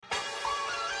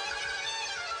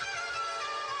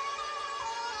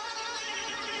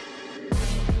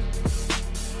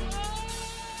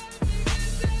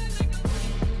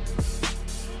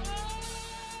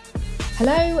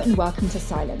Hello and welcome to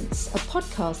Silence, a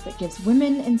podcast that gives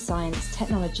women in science,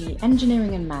 technology,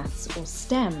 engineering and maths, or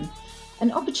STEM,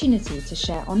 an opportunity to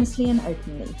share honestly and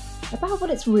openly about what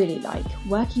it's really like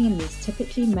working in these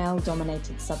typically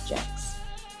male-dominated subjects.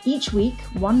 Each week,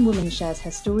 one woman shares her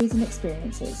stories and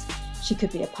experiences. She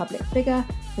could be a public figure,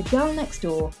 the girl next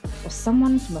door, or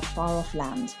someone from a far-off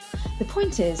land. The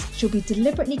point is, she'll be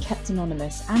deliberately kept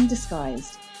anonymous and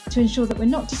disguised to ensure that we're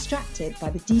not distracted by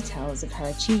the details of her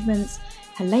achievements,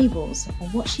 her labels, or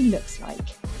what she looks like.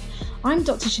 I'm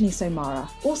Dr. Shanice O'Mara,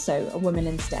 also a woman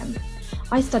in STEM.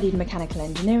 I studied mechanical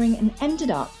engineering and ended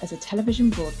up as a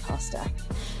television broadcaster.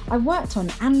 I worked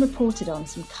on and reported on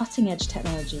some cutting-edge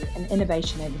technology and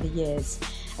innovation over the years,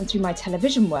 and through my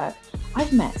television work,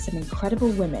 I've met some incredible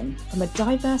women from a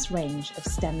diverse range of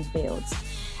STEM fields.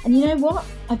 And you know what?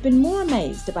 I've been more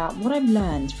amazed about what I've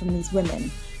learned from these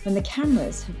women when the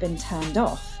cameras have been turned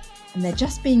off and they're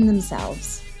just being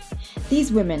themselves.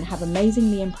 These women have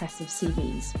amazingly impressive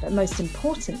CVs, but most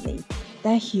importantly,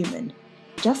 they're human,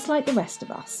 just like the rest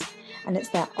of us. And it's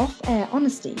their off-air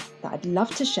honesty that I'd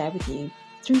love to share with you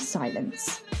through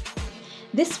Silence.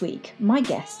 This week, my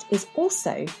guest is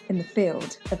also in the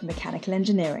field of mechanical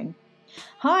engineering.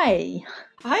 Hi!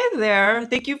 Hi there.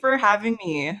 Thank you for having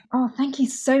me. Oh, thank you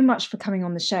so much for coming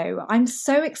on the show. I'm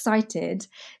so excited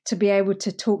to be able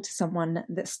to talk to someone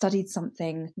that studied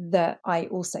something that I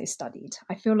also studied.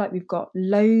 I feel like we've got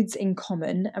loads in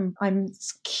common, and I'm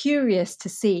curious to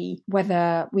see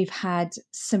whether we've had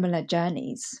similar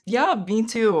journeys. Yeah, me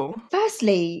too.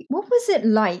 Firstly, what was it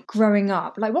like growing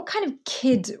up? Like, what kind of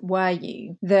kid were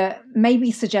you that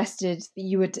maybe suggested that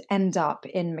you would end up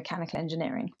in mechanical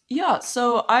engineering? Yeah,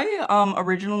 so I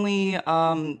originally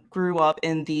grew up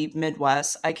in the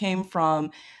Midwest. I came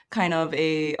from kind of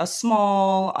a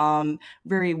small,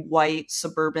 very white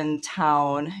suburban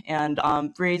town and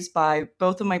raised by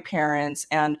both of my parents.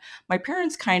 And my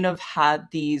parents kind of had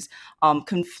these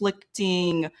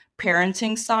conflicting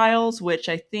parenting styles, which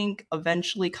I think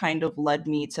eventually kind of led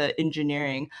me to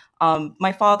engineering.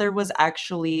 My father was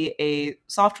actually a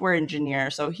software engineer,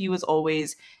 so he was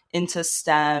always into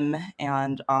STEM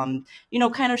and,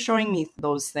 kind of showing me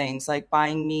those things, like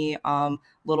buying me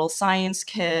little science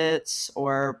kits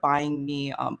or buying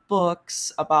me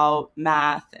books about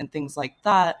math and things like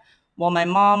that. While my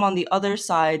mom on the other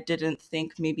side didn't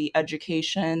think maybe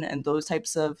education and those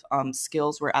types of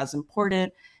skills were as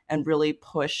important and really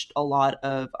pushed a lot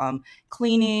of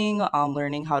cleaning,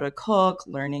 learning how to cook,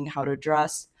 learning how to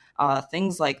dress,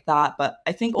 things like that. But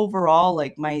I think overall,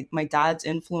 like my dad's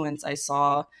influence, I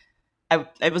saw,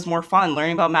 it was more fun.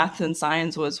 Learning about math and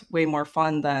science was way more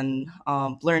fun than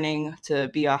learning to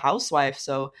be a housewife.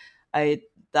 So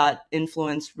that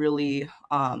influence really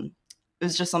it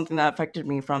was just something that affected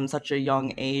me from such a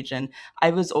young age. And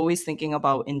I was always thinking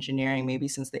about engineering maybe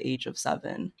since the age of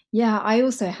 7. Yeah, I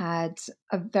also had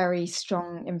a very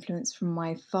strong influence from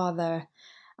my father.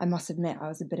 I must admit, I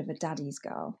was a bit of a daddy's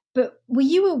girl. But were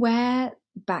you aware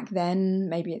back then,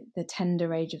 maybe at the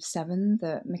tender age of 7,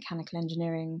 that mechanical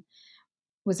engineering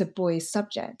was a boys'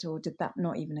 subject, or did that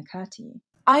not even occur to you?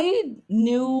 I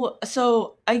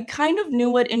kind of knew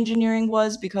what engineering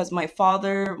was because my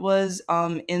father was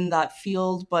in that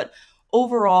field, but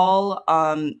overall,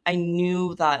 I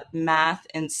knew that math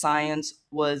and science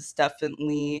was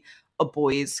definitely a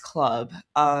boys' club.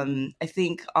 I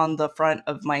think on the front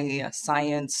of my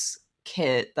science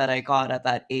kit that I got at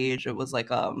that age, it was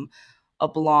like a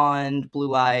blonde,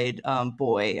 blue-eyed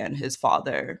boy and his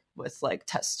father with like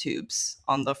test tubes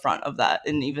on the front of that,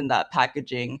 and even that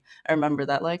packaging. I remember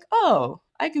that, like, oh,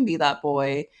 I can be that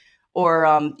boy.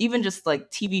 Or even just like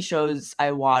TV shows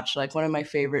I watched. Like one of my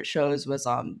favorite shows was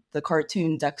the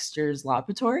cartoon Dexter's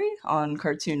Laboratory on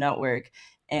Cartoon Network,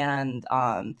 and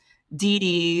Dee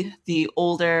Dee, the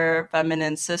older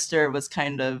feminine sister, was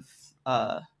kind of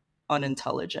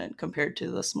unintelligent compared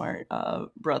to the smart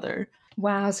brother.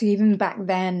 Wow, so even back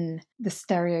then, the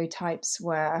stereotypes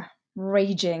were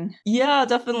raging. Yeah,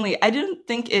 definitely. I didn't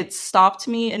think it stopped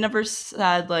me. It never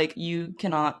said, like, you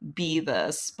cannot be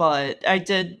this, but I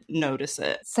did notice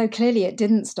it. So clearly it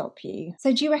didn't stop you.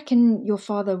 So do you reckon your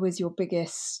father was your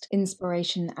biggest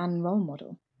inspiration and role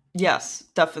model? Yes,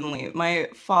 definitely. My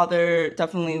father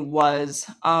definitely was.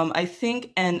 I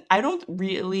think, and I don't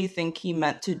really think he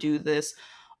meant to do this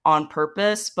on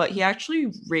purpose, but he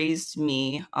actually raised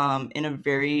me in a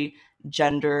very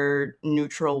gender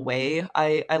neutral way.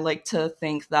 I like to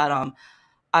think that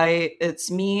it's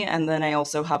me, and then I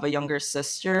also have a younger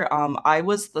sister. I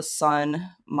was the son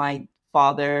my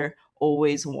father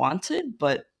always wanted,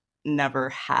 but never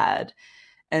had.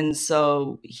 And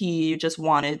so he just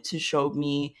wanted to show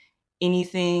me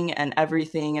anything and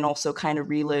everything, and also kind of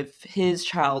relive his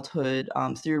childhood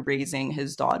through raising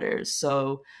his daughters.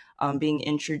 So being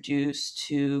introduced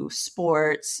to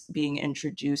sports, being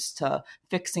introduced to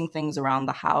fixing things around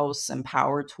the house and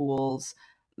power tools,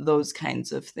 those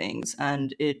kinds of things.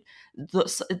 And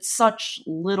it's such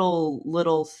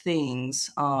little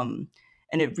things, and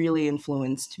it really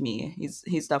influenced me.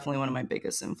 He's definitely one of my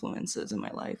biggest influences in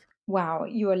my life. Wow,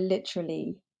 you are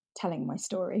literally telling my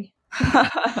story.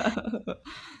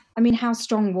 I mean, how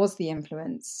strong was the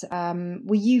influence?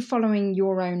 Were you following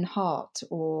your own heart,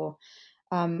 or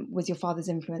was your father's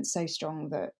influence so strong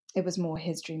that it was more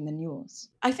his dream than yours?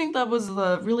 I think that was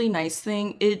the really nice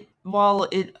thing. While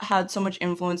it had so much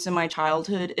influence in my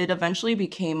childhood, it eventually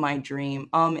became my dream.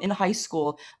 In high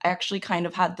school, I actually kind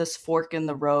of had this fork in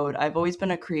the road. I've always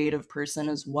been a creative person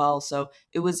as well, so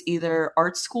it was either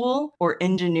art school or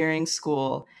engineering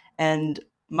school. And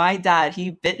my dad, he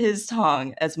bit his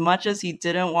tongue. As much as he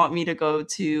didn't want me to go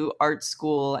to art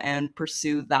school and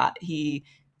pursue that, he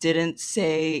didn't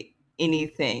say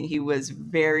anything. He was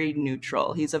very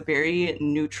neutral. He's a very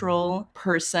neutral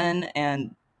person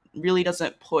and really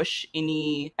doesn't push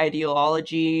any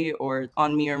ideology or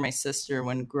on me or my sister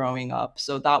when growing up.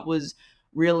 So that was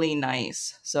really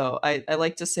nice. So I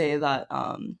like to say that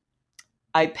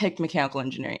I picked mechanical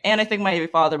engineering, and I think my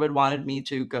father would wanted me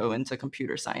to go into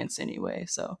computer science anyway.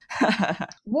 So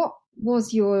what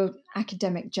was your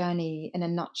academic journey in a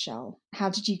nutshell? How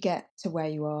did you get to where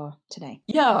you are today?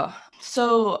 Yeah.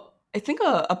 So I think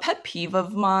a pet peeve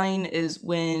of mine is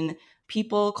when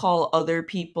people call other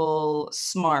people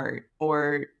smart,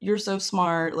 or you're so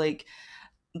smart, like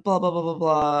blah blah blah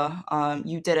blah blah.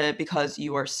 You did it because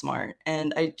you are smart,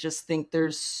 and I just think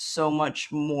there's so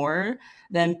much more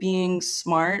than being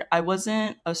smart. I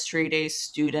wasn't a straight A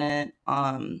student.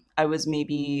 I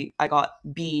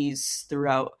got B's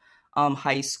throughout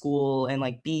high school, and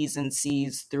like B's and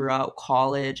C's throughout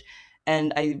college,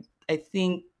 and I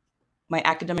think my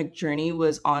academic journey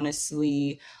was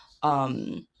honestly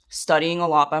studying a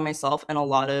lot by myself and a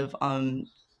lot of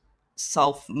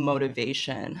self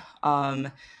motivation.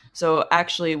 So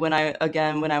actually, when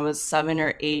I was 7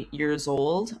 or 8 years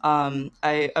old,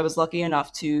 I was lucky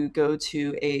enough to go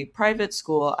to a private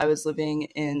school. I was living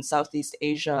in Southeast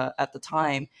Asia at the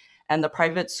time, and the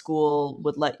private school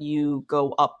would let you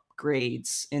go up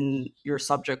grades in your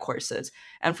subject courses.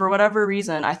 And for whatever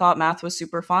reason, I thought math was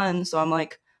super fun. So I'm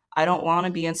like, I don't want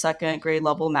to be in second grade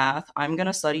level math. I'm going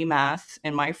to study math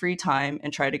in my free time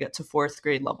and try to get to fourth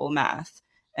grade level math.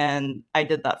 And I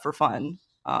did that for fun,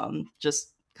 just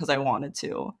because I wanted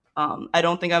to. I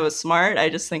don't think I was smart. I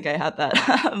just think I had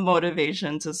that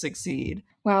motivation to succeed.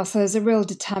 Wow, so there's a real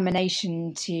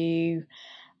determination to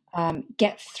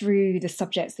get through the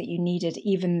subjects that you needed,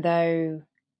 even though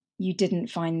you didn't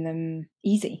find them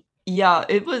easy. Yeah,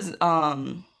 it was.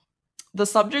 The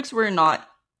subjects were not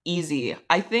easy.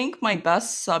 I think my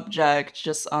best subject,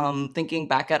 just thinking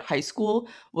back at high school,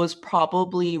 was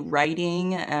probably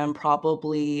writing and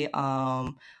probably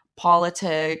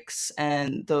politics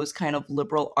and those kind of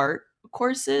liberal art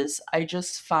courses. I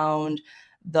just found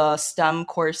the STEM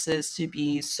courses to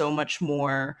be so much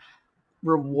more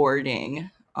rewarding.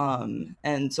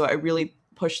 And so I really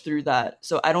pushed through that.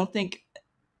 So I don't think,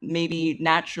 maybe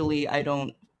naturally I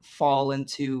don't fall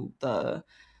into the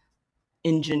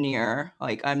engineer.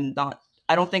 Like I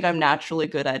don't think I'm naturally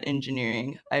good at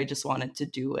engineering. I just wanted to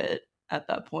do it at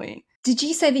that point. Did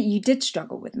you say that you did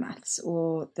struggle with maths,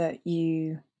 or that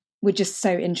you were just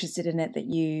so interested in it that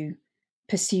you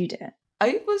pursued it?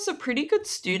 I was a pretty good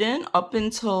student up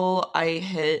until I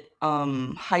hit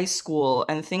high school,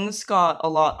 and things got a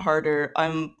lot harder.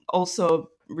 I'm also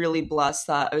really blessed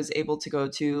that I was able to go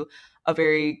to a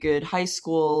very good high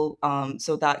school,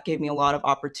 so that gave me a lot of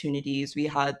opportunities. We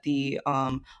had the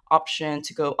option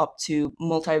to go up to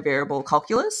multivariable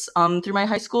calculus through my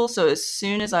high school. So as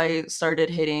soon as I started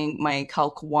hitting my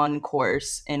Calc 1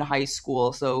 course in high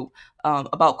school, so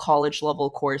about college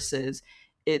level courses,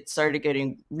 it started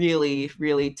getting really,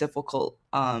 really difficult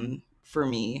for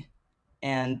me.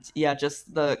 And yeah,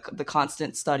 just the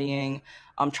constant studying,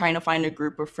 trying to find a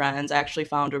group of friends. I actually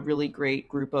found a really great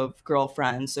group of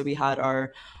girlfriends. So we had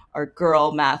our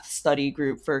girl math study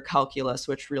group for calculus,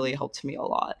 which really helped me a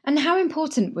lot. And how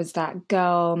important was that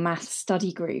girl math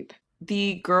study group?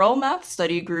 The girl math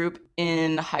study group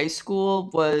in high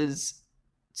school was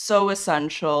so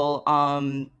essential.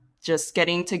 Just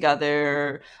getting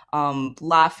together,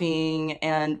 laughing,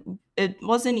 and it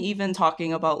wasn't even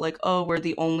talking about like, oh, we're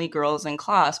the only girls in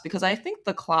class, because I think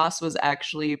the class was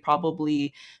actually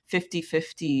probably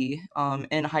 50-50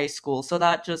 in high school. So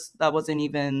that wasn't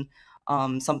even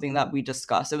something that we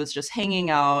discussed. It was just hanging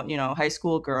out, high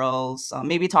school girls,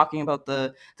 maybe talking about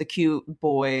the cute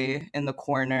boy in the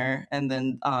corner, and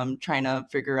then trying to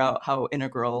figure out how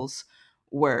integrals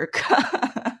work.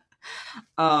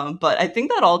 But I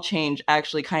think that all changed,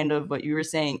 actually, kind of what you were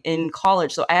saying, in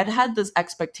college. So I had this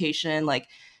expectation, like,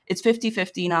 it's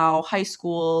 50-50 now. High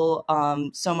school,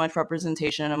 so much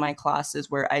representation in my classes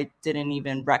where I didn't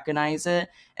even recognize it.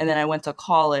 And then I went to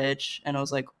college and I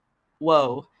was like,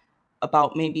 whoa,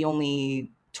 about maybe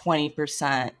only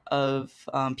 20% of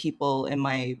people in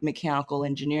my mechanical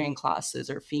engineering classes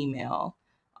are female.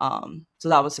 So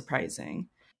that was surprising.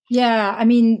 Yeah, I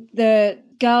mean, the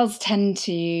girls tend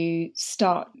to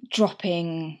start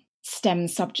dropping STEM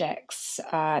subjects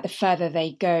the further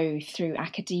they go through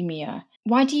academia.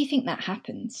 Why do you think that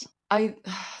happens? I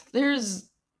there's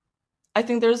I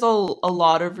think there's a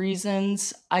lot of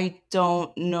reasons. I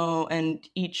don't know, and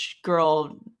each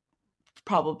girl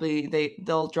probably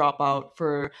they'll drop out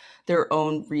for their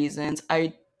own reasons.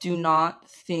 I do not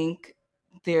think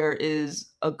there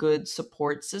is a good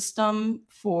support system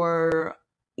for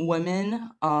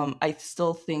women. I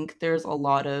still think there's a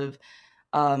lot of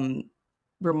um,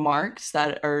 remarks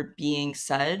that are being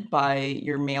said by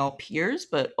your male peers,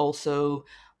 but also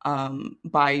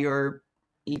by your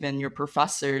even your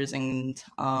professors, and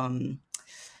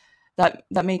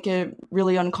that make it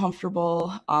really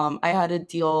uncomfortable. I had to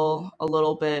deal a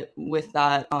little bit with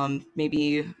that,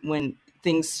 maybe when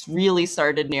things really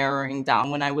started narrowing down,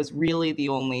 when I was really the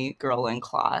only girl in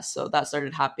class. So that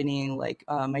started happening like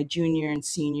my junior and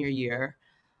senior year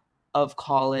of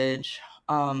college.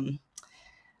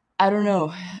 I don't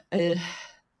know. Uh,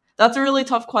 that's a really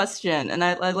tough question, and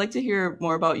I'd like to hear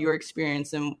more about your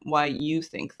experience and why you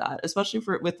think that, especially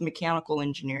for with mechanical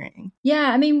engineering.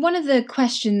 Yeah, I mean, one of the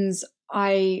questions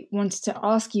I wanted to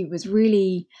ask you was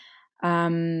really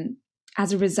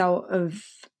as a result of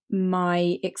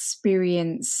my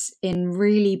experience in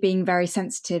really being very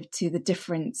sensitive to the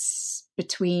difference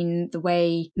between the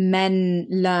way men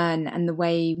learn and the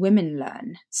way women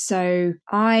learn. So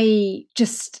I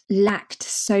just lacked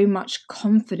so much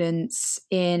confidence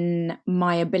in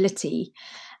my ability.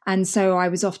 And so I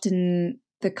was often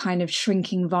the kind of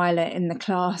shrinking violet in the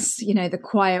class, the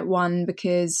quiet one,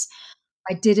 because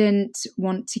I didn't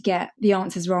want to get the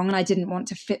answers wrong, and I didn't want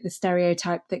to fit the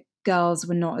stereotype that girls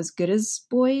were not as good as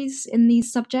boys in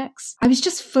these subjects. I was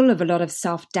just full of a lot of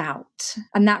self-doubt,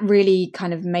 and that really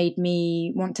kind of made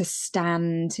me want to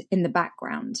stand in the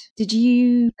background. Did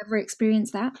you ever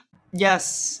experience that?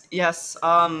 Yes,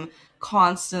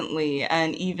 constantly,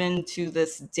 and even to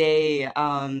this day,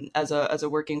 as a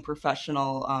working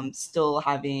professional, still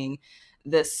having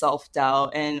this self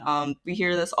doubt, and we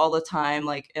hear this all the time.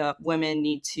 Like women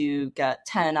need to get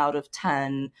 10 out of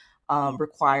 10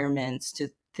 requirements to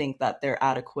think that they're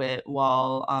adequate,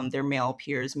 while their male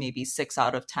peers maybe 6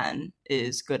 out of 10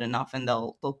 is good enough, and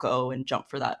they'll go and jump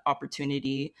for that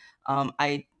opportunity.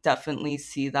 I definitely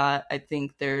see that. I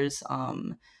think there's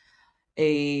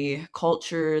a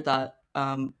culture that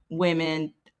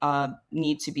women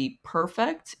need to be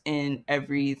perfect in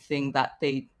everything that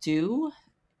they do,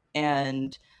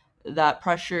 and that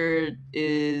pressure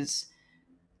is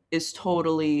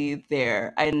totally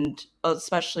there. And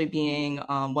especially being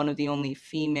one of the only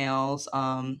females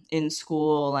in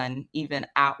school and even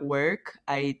at work,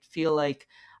 I feel like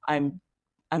I'm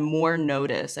I'm more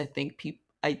noticed. I think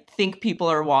people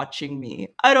are watching me.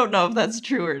 I don't know if that's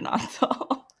true or not,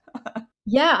 though.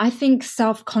 Yeah, I think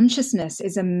self-consciousness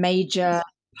is a major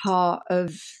part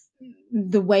of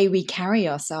the way we carry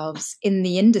ourselves in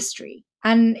the industry.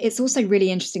 And it's also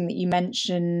really interesting that you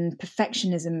mention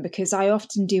perfectionism, because I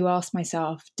often do ask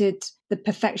myself, did the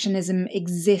perfectionism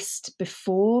exist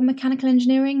before mechanical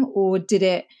engineering, or did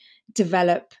it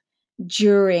develop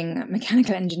during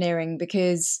mechanical engineering?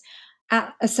 Because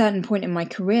at a certain point in my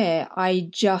career, I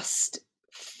just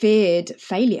feared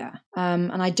failure.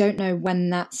 And I don't know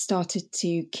when that started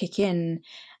to kick in.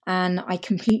 And I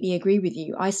completely agree with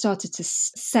you. I started to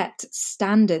set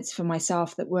standards for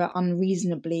myself that were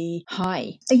unreasonably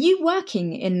high. Are you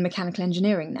working in mechanical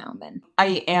engineering now then?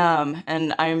 I am,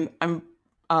 and I'm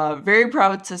very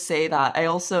proud to say that. I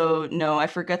also know, I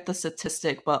forget the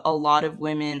statistic, but a lot of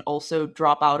women also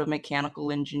drop out of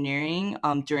mechanical engineering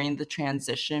during the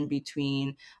transition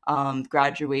between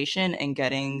graduation and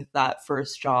getting that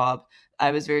first job. I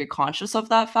was very conscious of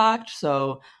that fact,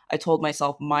 so I told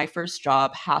myself my first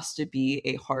job has to be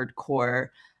a hardcore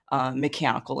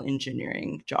mechanical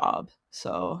engineering job.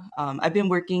 So I've been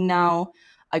working now.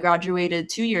 I graduated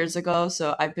 2 years ago,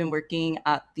 so I've been working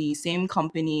at the same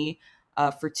company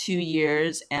for 2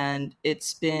 years, and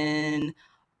it's been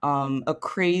a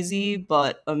crazy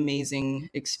but amazing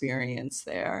experience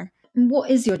there. And what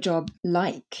is your job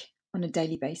like on a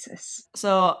daily basis?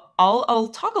 So I'll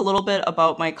talk a little bit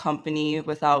about my company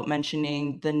without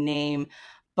mentioning the name,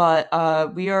 but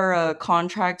we are a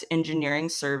contract engineering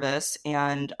service,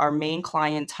 and our main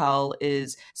clientele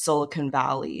is Silicon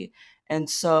Valley. And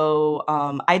so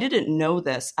I didn't know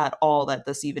this at all, that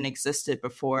this even existed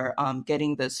before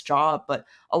getting this job. But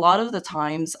a lot of the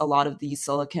times, a lot of these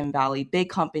Silicon Valley big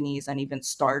companies and even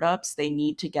startups, they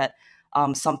need to get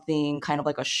something kind of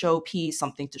like a showpiece,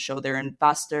 something to show their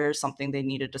investors, something they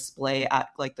need to display at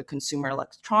like the Consumer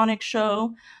Electronics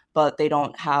Show, but they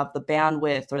don't have the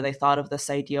bandwidth, or they thought of this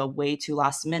idea way too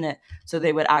last minute. So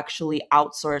they would actually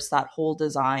outsource that whole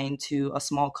design to a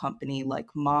small company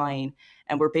like mine.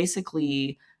 And we're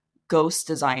basically ghost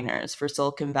designers for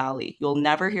Silicon Valley. You'll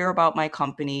never hear about my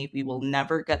company. We will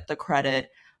never get the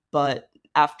credit. But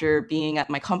after being at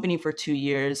my company for 2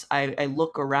 years, I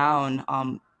look around,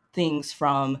 things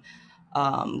from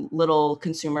little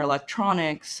consumer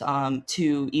electronics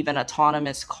to even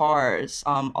autonomous cars.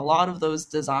 A lot of those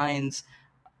designs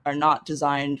are not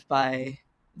designed by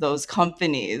those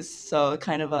companies. So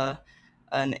kind of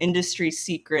an industry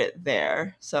secret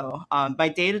there. So my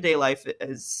day-to-day life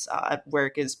is at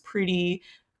work is pretty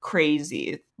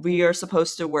crazy. We are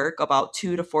supposed to work about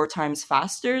 2 to 4 times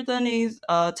faster than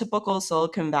a typical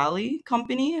Silicon Valley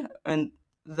company, and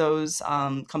those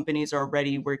companies are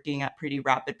already working at pretty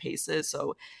rapid paces.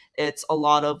 So it's a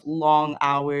lot of long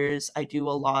hours. I do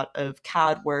a lot of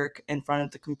CAD work in front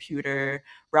of the computer,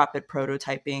 rapid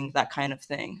prototyping, that kind of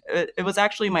thing. It was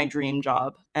actually my dream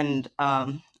job, and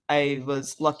I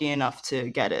was lucky enough to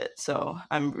get it. So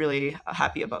I'm really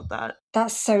happy about that.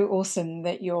 That's so awesome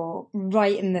that you're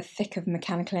right in the thick of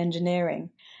mechanical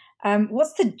engineering.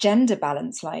 What's the gender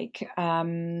balance like? Are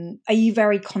you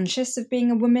very conscious of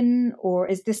being a woman, or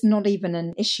is this not even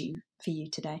an issue for you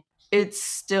today? It's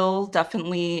still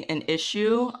definitely an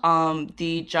issue.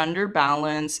 The gender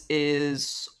balance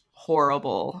is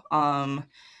horrible.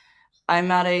 I'm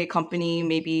at a company,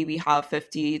 maybe we have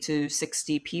 50 to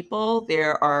 60 people.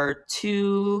 There are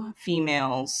two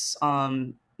females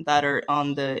that are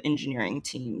on the engineering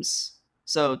teams.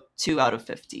 So 2 out of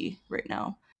 50 right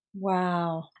now.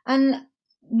 Wow. And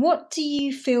what do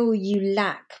you feel you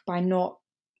lack by not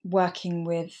working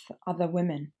with other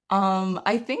women?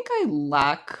 I think I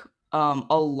lack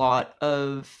a lot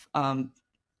of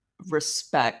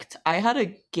respect. I had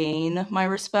to gain my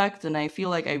respect, and I feel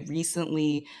like I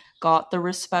recently got the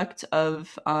respect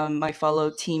of my fellow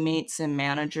teammates and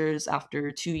managers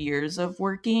after 2 years of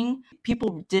working.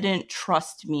 People didn't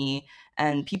trust me,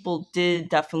 and people did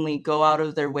definitely go out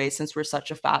of their way, since we're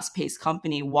such a fast paced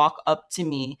company, walk up to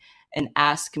me and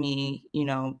ask me,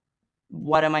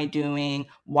 what am I doing?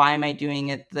 Why am I doing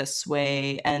it this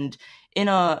way? And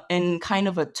in kind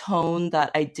of a tone that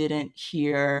I didn't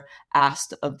hear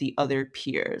asked of the other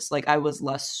peers. Like I was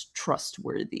less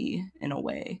trustworthy in a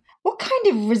way. What kind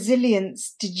of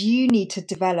resilience did you need to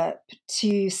develop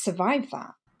to survive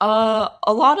that?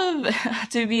 A lot of,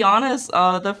 to be honest,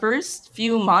 the first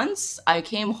few months I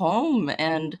came home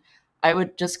and I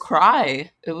would just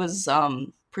cry. It was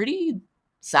pretty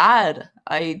sad.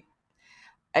 I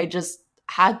just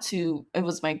had to. It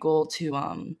was my goal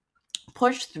to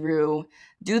push through,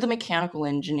 do the mechanical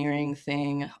engineering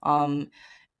thing.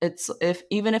 It's if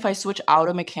even if I switch out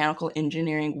of mechanical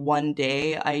engineering one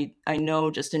day, I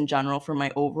know just in general for my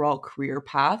overall career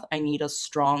path, I need a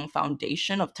strong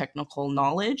foundation of technical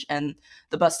knowledge, and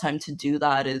the best time to do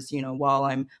that is while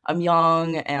I'm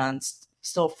young and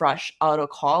still fresh out of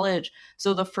college.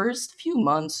 So the first few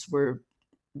months were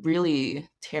really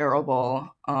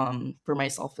terrible for my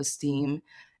self esteem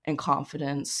and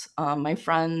confidence. My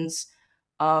friends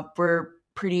were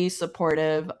pretty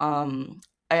supportive.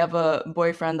 I have a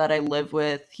boyfriend that I live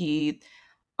with. He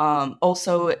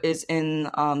also is in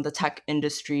the tech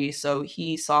industry, so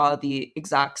he saw the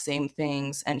exact same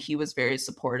things, and he was very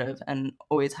supportive and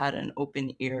always had an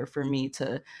open ear for me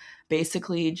to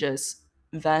basically just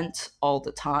vent all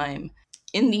the time.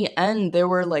 In the end, there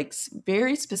were like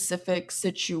very specific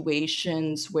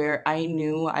situations where I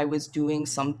knew I was doing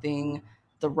something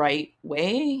the right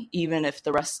way, even if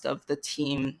the rest of the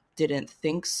team didn't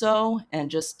think so.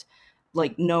 And just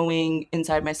like knowing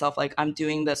inside myself, like I'm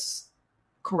doing this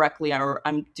correctly, or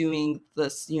I'm doing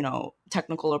this,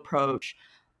 technical approach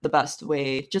the best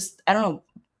way. Just, I don't know.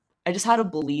 I just had to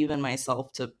believe in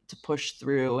myself to push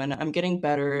through, and I'm getting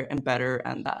better and better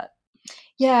at that.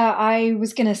 Yeah, I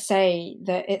was going to say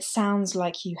that it sounds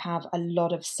like you have a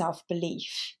lot of self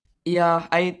belief. Yeah,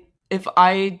 I if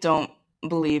I don't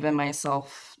believe in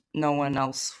myself, no one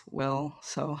else will.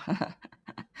 So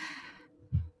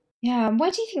Yeah, and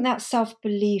where do you think that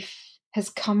self-belief has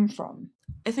come from?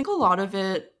 I think a lot of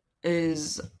it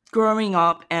is growing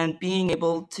up and being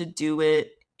able to do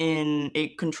it in a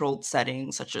controlled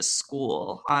setting, such as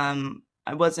school.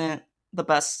 I wasn't the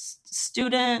best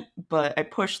student, but I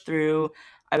pushed through.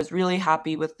 I was really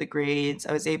happy with the grades.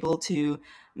 I was able to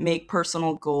make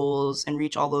personal goals and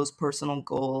reach all those personal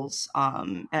goals,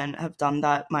 and have done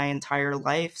that my entire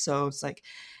life. So it's like,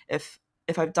 if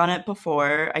I've done it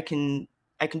before, I can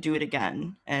do it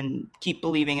again and keep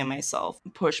believing in myself,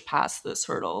 push past this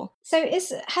hurdle. So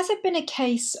has it been a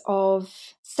case of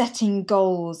setting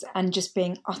goals and just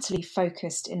being utterly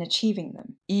focused in achieving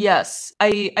them? Yes,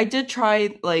 I did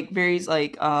try like very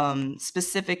like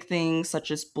specific things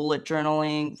such as bullet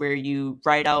journaling where you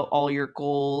write out all your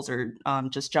goals, or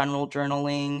just general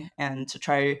journaling, and to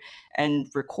try and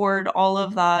record all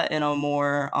of that in a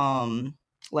more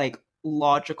like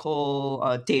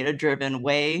logical, data driven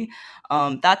way.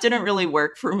 That didn't really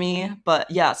work for me,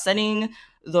 but yeah, setting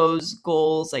those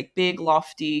goals, like big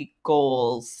lofty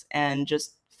goals, and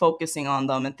just focusing on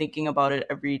them and thinking about it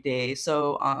every day.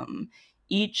 So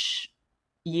each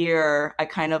year I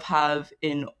kind of have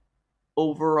an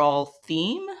overall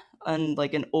theme and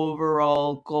like an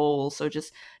overall goal. So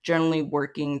just generally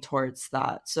working towards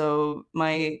that. So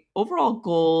my overall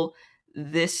goal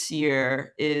this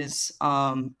year is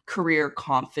career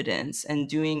confidence and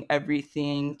doing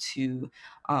everything to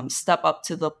step up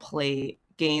to the plate,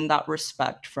 gain that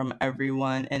respect from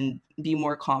everyone, and be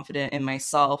more confident in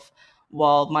myself.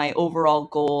 While my overall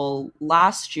goal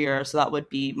last year, so that would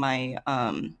be my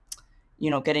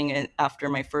getting it after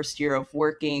my first year of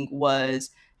working, was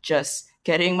just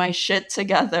getting my shit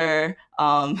together,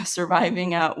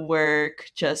 surviving at work,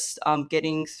 just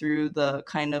getting through the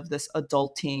kind of this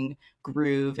adulting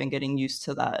groove and getting used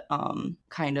to that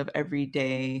kind of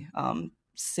everyday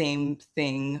same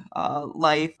thing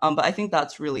life. But I think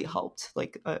that's really helped,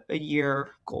 like a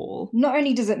year goal. Not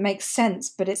only does it make sense,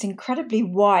 but it's incredibly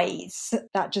wise.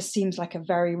 That just seems like a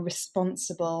very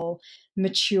responsible,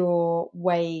 mature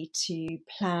way to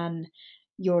plan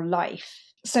your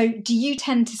life. So, do you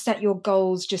tend to set your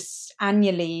goals just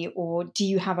annually, or do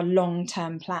you have a long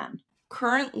term plan?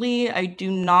 Currently, I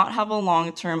do not have a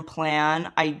long term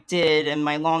plan. I did, and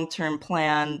my long term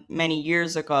plan many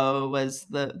years ago was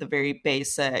the very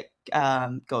basic,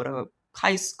 go to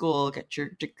high school, get your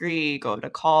degree, go to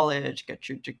college, get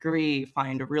your degree,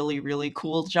 find a really, really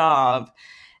cool job.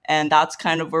 And that's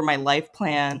kind of where my life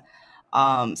plan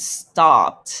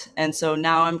stopped. And so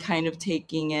now I'm kind of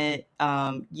taking it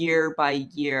year by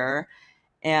year,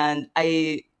 and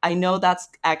I know that's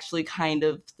actually kind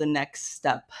of the next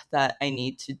step that I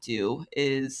need to do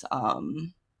is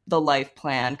the life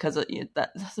plan, because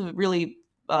that's a really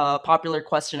popular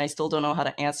question I still don't know how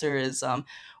to answer, is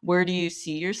where do you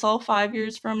see yourself 5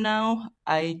 years from now?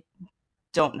 I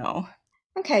don't know.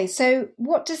 Okay, so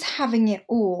what does having it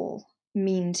all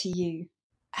mean to you?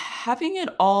 Having it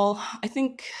all, I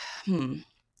think,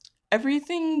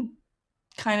 everything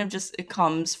kind of just, it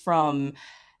comes from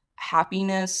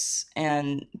happiness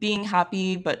and being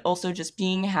happy, but also just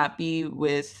being happy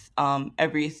with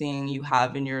everything you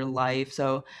have in your life.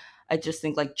 So I just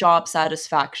think like job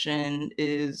satisfaction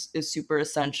is super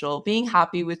essential. Being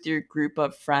happy with your group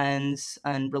of friends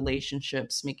and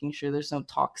relationships, making sure there's no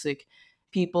toxic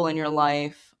people in your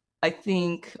life. I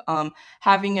think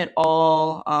having it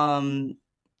all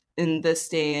in this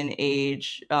day and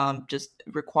age just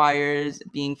requires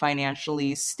being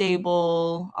financially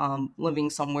stable, living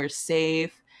somewhere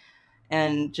safe,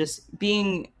 and just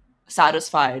being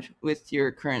satisfied with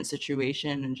your current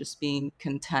situation and just being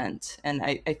content. And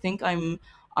I think I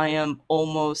am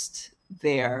almost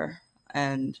there,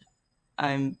 and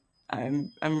I'm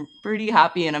I'm pretty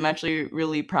happy, and I'm actually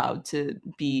really proud to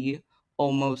be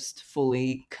almost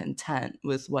fully content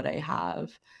with what I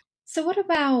have. So, what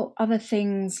about other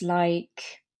things like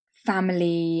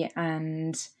family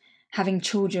and having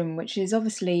children, which is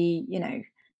obviously,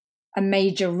 a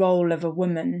major role of a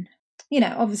woman,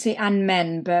 obviously, and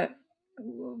men, but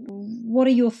what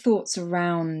are your thoughts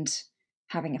around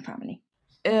having a family?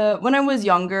 When I was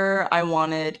younger, I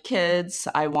wanted kids.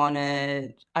 I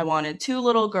wanted two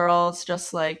little girls,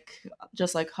 just like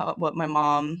what my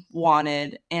mom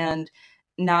wanted. And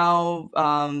now,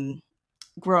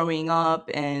 growing up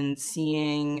and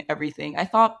seeing everything, I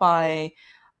thought by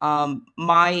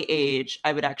my age,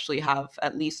 I would actually have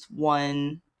at least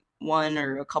one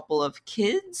or a couple of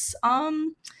kids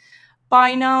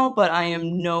by now, but I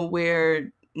am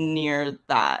nowhere near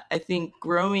that. I think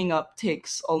growing up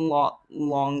takes a lot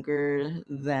longer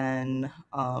than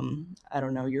I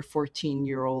don't know, your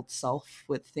 14-year-old self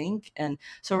would think. And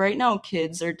so right now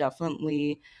kids are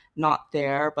definitely not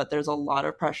there, but there's a lot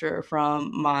of pressure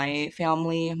from my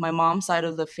family. My mom's side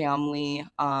of the family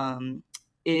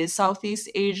is Southeast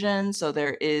Asian, so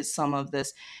there is some of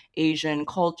this Asian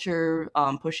culture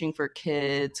pushing for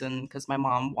kids, and because my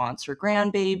mom wants her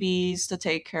grandbabies to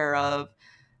take care of,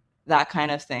 that kind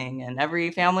of thing. And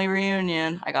every family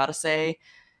reunion, I gotta say,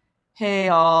 hey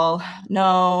all,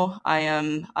 no,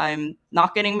 I'm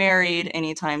not getting married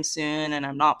anytime soon, and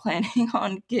I'm not planning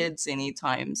on kids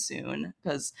anytime soon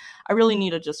because I really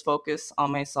need to just focus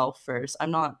on myself first.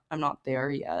 I'm not there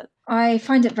yet. I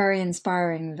find it very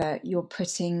inspiring that you're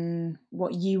putting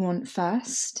what you want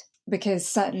first, because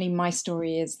certainly my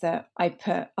story is that I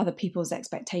put other people's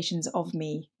expectations of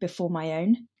me before my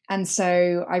own. And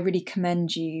so I really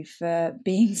commend you for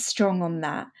being strong on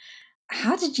that.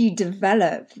 How did you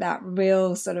develop that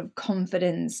real sort of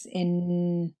confidence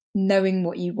in knowing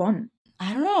what you want?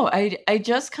 I don't know. I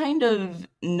just kind of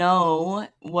know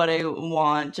what I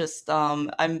want. Just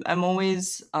I'm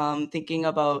always thinking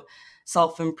about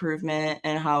self-improvement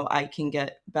and how I can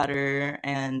get better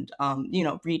and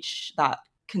reach that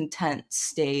content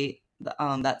state,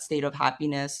 that state of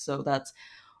happiness. So that's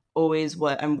always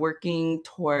what I'm working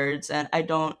towards, and I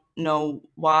don't know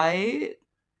why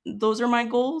those are my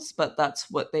goals, but that's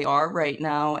what they are right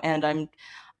now. And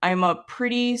I'm a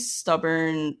pretty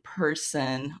stubborn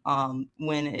person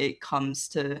when it comes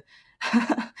to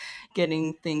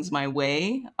getting things my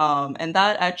way. And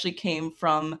that actually came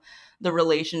from the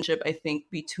relationship, I think,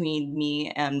 between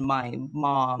me and my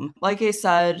mom. Like I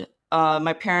said,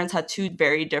 my parents had two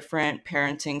very different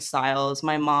parenting styles.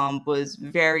 My mom was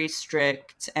very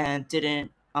strict and didn't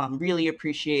really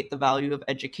appreciate the value of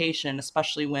education,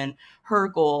 especially when her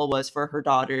goal was for her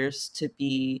daughters to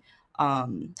be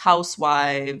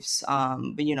housewives,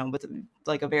 but with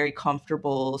like a very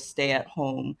comfortable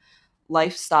stay-at-home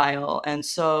lifestyle. And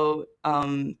so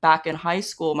back in high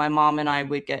school, my mom and I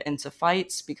would get into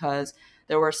fights because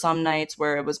there were some nights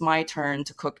where it was my turn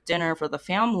to cook dinner for the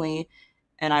family.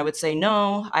 And I would say,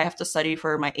 no, I have to study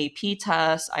for my AP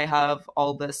test. I have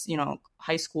all this,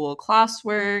 high school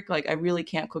classwork. Like, I really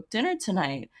can't cook dinner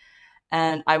tonight.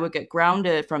 And I would get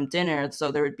grounded from dinner.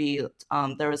 So there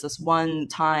was this one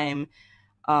time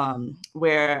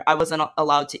where I wasn't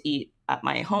allowed to eat at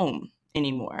my home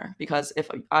anymore because if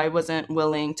I wasn't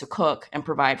willing to cook and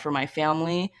provide for my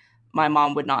family, my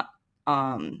mom would not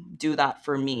do that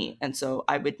for me. And so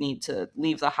I would need to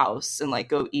leave the house and like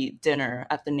go eat dinner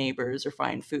at the neighbors or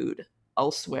find food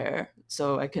elsewhere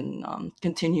so I can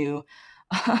continue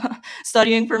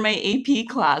studying for my AP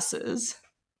classes.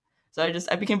 So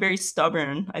I became very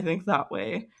stubborn, I think, that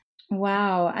way.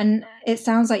 Wow. And it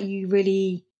sounds like you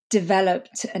really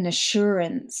developed an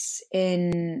assurance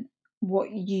in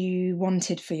what you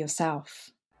wanted for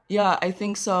yourself. Yeah, I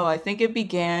think so. I think it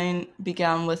began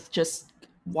with just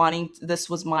wanting, this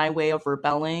was my way of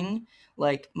rebelling.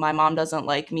 Like, my mom doesn't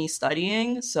like me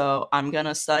studying, so I'm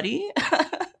gonna study,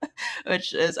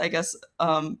 which is, I guess,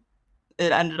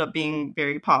 it ended up being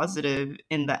very positive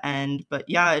in the end. But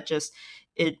yeah,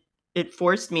 it it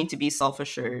forced me to be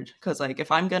self-assured because like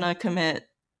if I'm gonna commit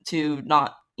to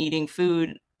not eating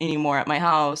food anymore at my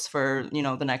house for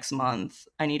the next month,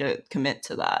 I need to commit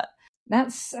to that.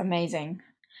 That's amazing.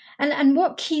 And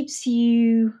what keeps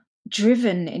you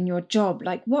driven in your job?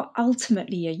 Like, what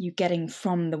ultimately are you getting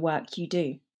from the work you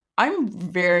do? I'm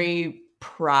very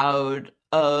proud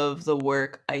of the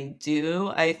work I do.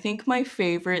 I think my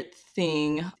favorite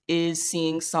thing is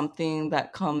seeing something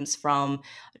that comes from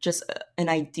just an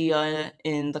idea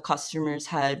in the customer's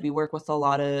head. We work with a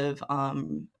lot of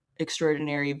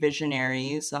extraordinary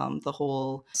visionaries, the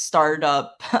whole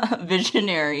startup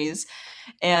visionaries,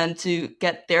 and to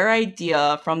get their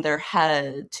idea from their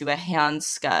head to a hand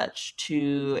sketch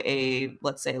to a,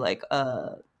 let's say, like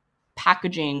a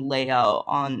packaging layout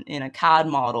on in a CAD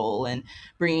model and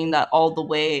bringing that all the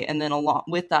way. And then along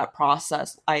with that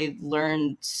process, I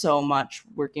learned so much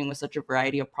working with such a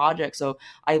variety of projects. So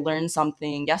I learned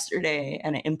something yesterday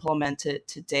and I implement it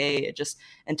today.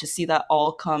 And to see that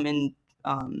all come in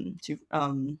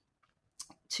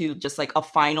to just like a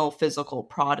final physical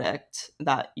product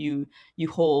that you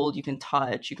hold, you can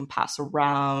touch, you can pass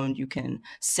around, you can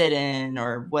sit in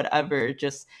or whatever,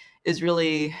 just is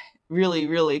really really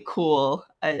really cool.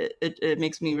 It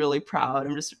makes me really proud.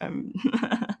 I'm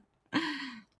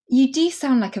You do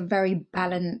sound like a very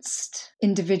balanced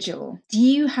individual. Do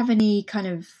you have any kind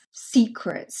of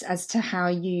secrets as to how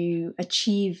you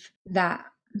achieve that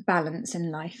balance in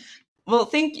life? Well,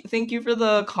 thank you for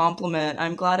the compliment.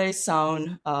 I'm glad I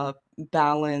sound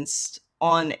balanced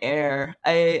on air.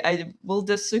 I will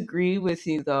disagree with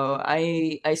you though.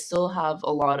 I still have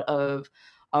a lot of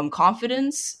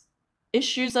confidence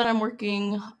issues that I'm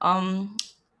working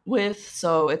with.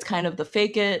 So it's kind of the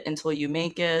fake it until you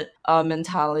make it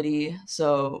mentality.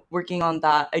 So working on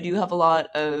that. I do have a lot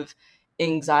of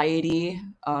anxiety,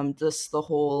 just the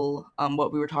whole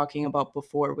what we were talking about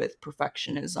before with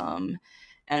perfectionism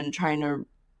and trying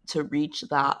to reach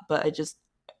that. But just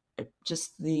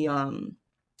the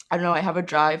I don't know, I have a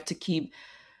drive to keep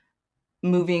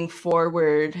moving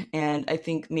forward, and I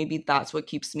think maybe that's what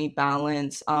keeps me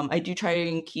balanced. I do try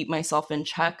and keep myself in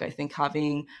check. I think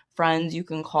having friends you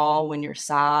can call when you're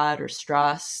sad or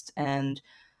stressed, and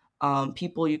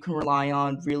people you can rely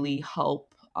on really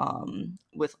help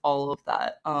with all of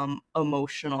that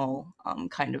emotional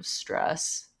kind of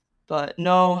stress. But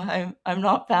no, I'm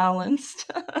not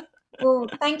balanced. Well,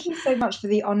 thank you so much for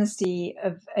the honesty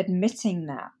of admitting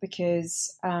that,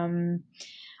 because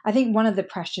I think one of the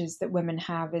pressures that women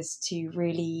have is to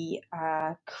really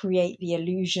create the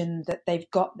illusion that they've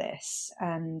got this.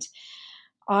 And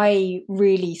I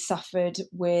really suffered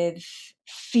with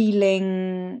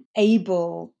feeling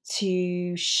able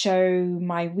to show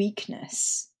my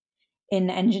weakness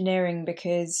in engineering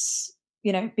because,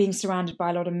 being surrounded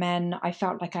by a lot of men, I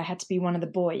felt like I had to be one of the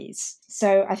boys.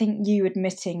 So I think you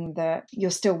admitting that you're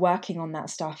still working on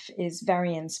that stuff is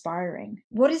very inspiring.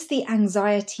 What is the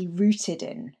anxiety rooted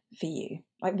in for you?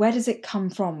 Like, where does it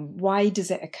come from? Why does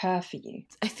it occur for you?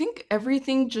 I think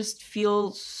everything just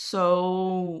feels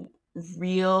so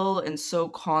real and so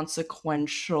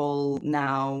consequential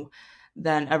now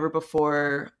than ever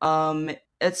before.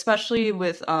 Especially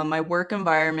with my work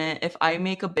environment, if I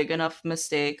make a big enough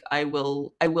mistake, I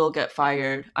will get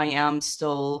fired. I am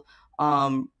still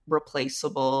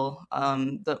replaceable.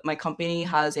 My company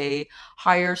has a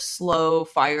hire slow,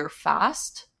 fire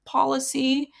fast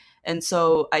policy, and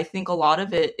so I think a lot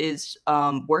of it is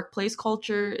workplace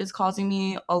culture is causing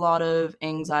me a lot of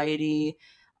anxiety.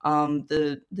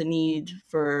 The need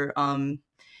for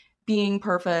being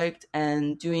perfect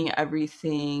and doing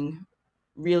everything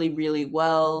really, really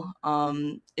well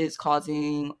is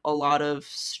causing a lot of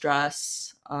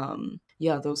stress.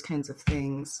 Yeah, those kinds of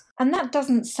things. And that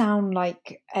doesn't sound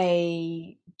like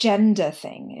a gender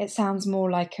thing. It sounds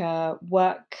more like a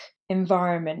work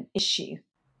environment issue.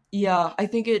 Yeah, I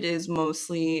think it is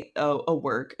mostly a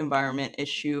work environment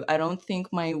issue. I don't think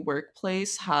my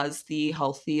workplace has the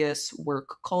healthiest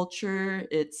work culture.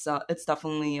 It's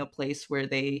definitely a place where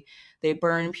they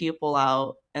burn people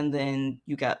out and then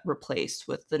you get replaced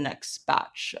with the next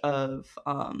batch of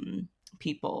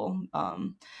people.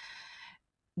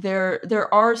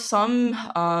 There are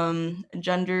some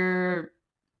gender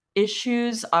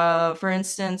issues. For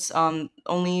instance,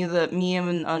 only the me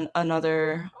and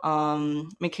another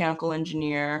mechanical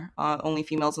engineer, only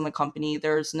females in the company.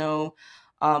 There's no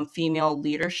female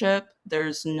leadership.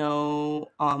 There's no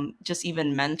just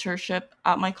even mentorship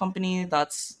at my company.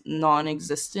 That's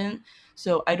non-existent.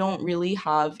 So I don't really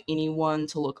have anyone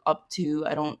to look up to.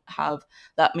 I don't have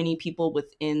that many people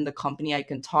within the company I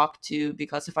can talk to,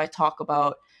 because if I talk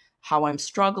about how I'm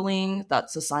struggling,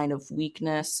 that's a sign of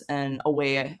weakness and a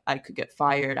way I could get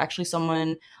fired. Actually,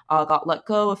 someone got let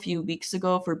go a few weeks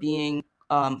ago for being,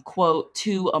 quote,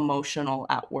 too emotional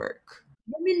at work.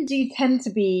 Women do tend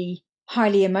to be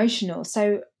highly emotional.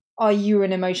 So, are you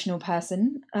an emotional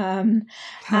person? And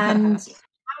how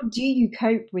do you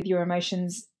cope with your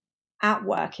emotions at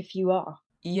work if you are?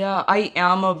 Yeah, I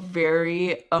am a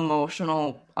very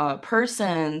emotional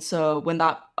person. So when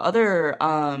that other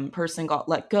person got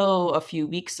let go a few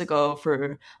weeks ago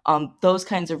for those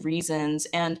kinds of reasons,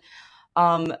 and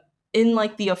um, in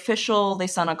like the official, they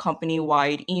sent a company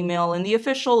wide email. In the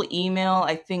official email,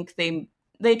 I think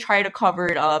they try to cover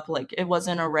it up, like it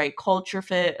wasn't a right culture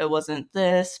fit, it wasn't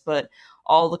this, but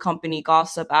all the company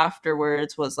gossip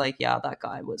afterwards was like, yeah, that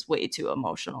guy was way too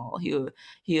emotional.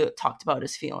 He talked about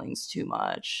his feelings too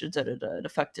much. Da, da, da, it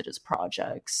affected his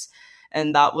projects.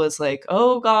 And that was like,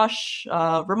 oh gosh,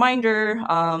 reminder,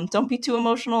 don't be too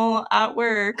emotional at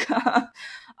work.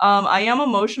 I am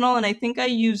emotional, and I think I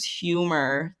use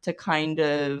humor to kind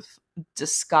of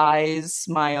disguise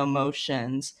my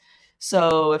emotions.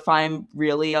 So if I'm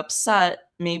really upset,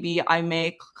 maybe I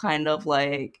make kind of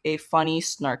like a funny,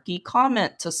 snarky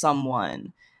comment to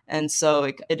someone. And so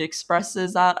it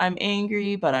expresses that I'm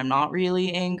angry, but I'm not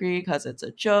really angry because it's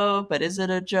a joke. But is it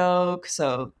a joke?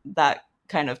 So that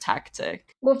kind of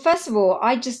tactic. Well, first of all,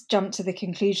 I just jumped to the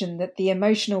conclusion that the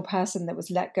emotional person that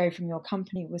was let go from your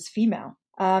company was female.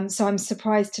 So I'm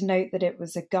surprised to note that it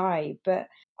was a guy. But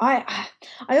I,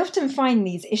 I often find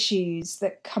these issues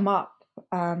that come up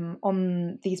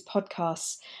on these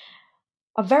podcasts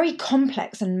are very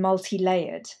complex and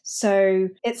multi-layered. So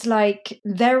it's like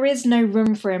there is no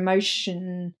room for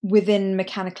emotion within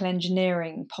mechanical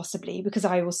engineering, possibly, because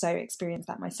I also experienced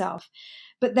that myself.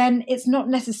 But then it's not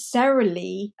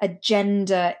necessarily a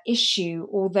gender issue,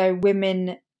 although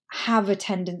women have a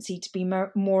tendency to be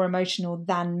more emotional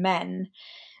than men.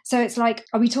 So it's like,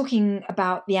 are we talking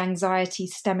about the anxiety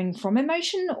stemming from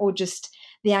emotion, or just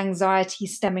the anxiety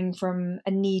stemming from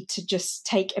a need to just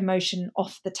take emotion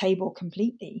off the table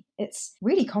completely? It's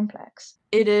really complex.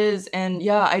 It is. And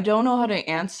yeah, I don't know how to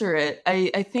answer it.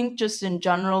 I think just in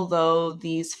general, though,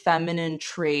 these feminine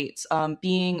traits,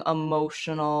 being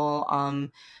emotional,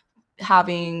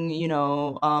 having,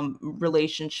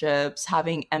 relationships,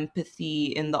 having empathy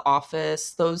in the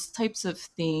office, those types of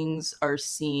things are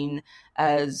seen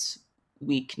as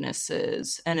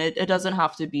weaknesses. And it doesn't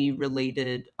have to be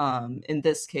related, in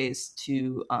this case,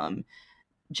 to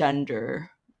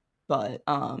gender. But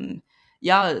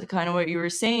yeah, kind of what you were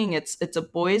saying, it's a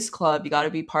boys club. You got to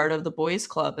be part of the boys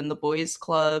club, and the boys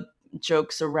club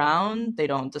jokes around. They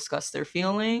don't discuss their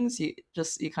feelings.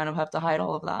 You kind of have to hide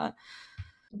all of that.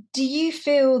 Do you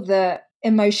feel that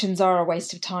emotions are a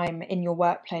waste of time in your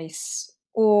workplace,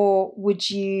 or would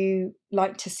you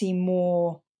like to see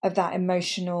more of that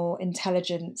emotional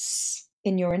intelligence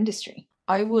in your industry?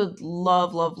 I would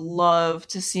love, love, love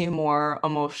to see more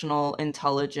emotional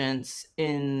intelligence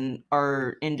in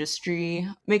our industry.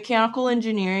 Mechanical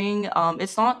engineering,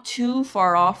 it's not too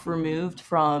far off removed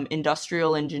from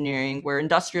industrial engineering, where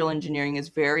industrial engineering is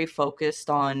very focused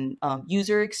on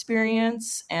user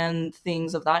experience and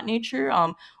things of that nature.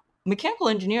 Mechanical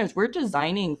engineers, we're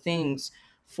designing things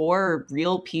for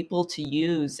real people to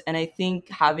use. And I think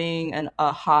having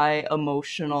a high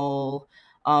emotional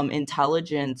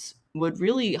intelligence would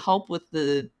really help with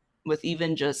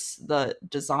even just the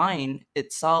design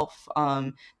itself.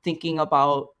 Thinking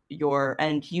about your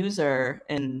end user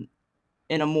in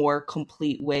a more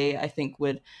complete way, I think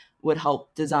would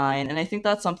help design. And I think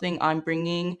that's something I'm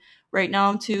bringing right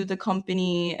now to the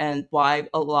company, and why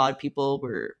a lot of people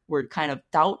were kind of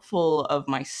doubtful of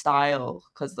my style,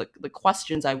 because the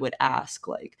questions I would ask,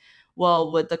 like,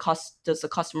 well, does the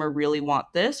customer really want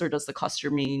this, or does the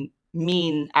customer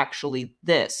mean actually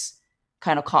this,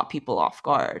 kind of caught people off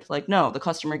guard. Like, no, the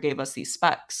customer gave us these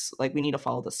specs, like we need to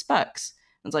follow the specs.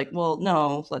 It's like, well,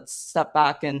 no, let's step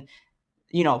back and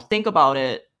think about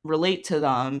it, relate to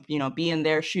them, be in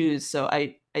their shoes. So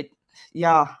I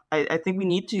think we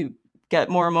need to get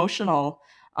more emotional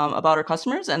about our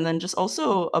customers, and then just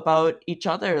also about each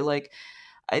other. Like,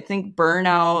 I think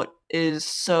burnout is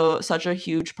such a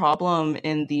huge problem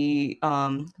in the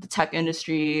tech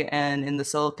industry and in the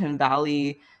Silicon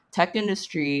Valley tech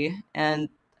industry. And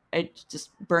I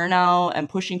just burnout and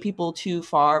pushing people too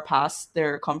far past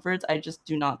their comforts, I just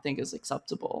do not think is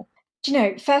acceptable. Do you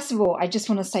know, first of all, I just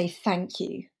want to say thank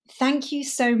you. Thank you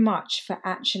so much for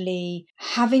actually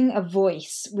having a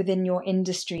voice within your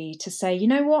industry to say, you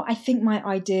know what, I think my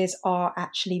ideas are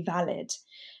actually valid.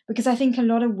 Because I think a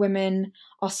lot of women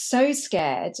are so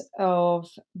scared of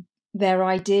their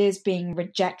ideas being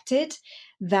rejected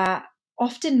that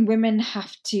often women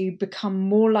have to become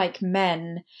more like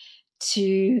men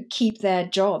to keep their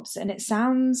jobs. And it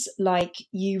sounds like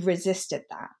you resisted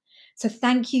that. So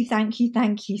thank you, thank you,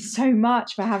 thank you so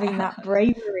much for having that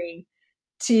bravery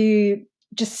to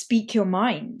just speak your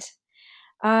mind.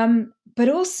 But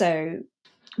also,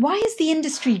 why is the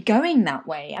industry going that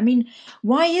way? I mean,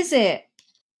 why is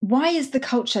the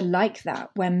culture like that,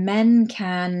 where men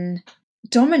can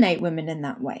dominate women in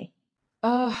that way?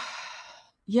 Uh,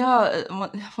 yeah,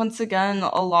 once again,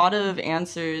 a lot of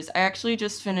answers. I actually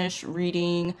just finished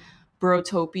reading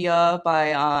Brotopia by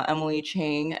Emily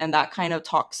Chang, and that kind of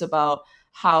talks about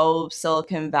how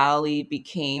Silicon Valley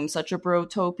became such a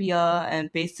brotopia,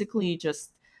 and basically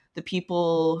just the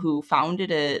people who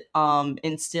founded it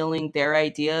instilling their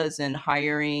ideas and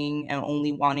hiring and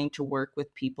only wanting to work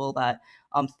with people that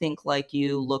think like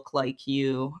you, look like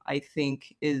you, I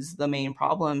think is the main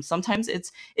problem. Sometimes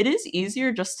it is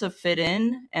easier just to fit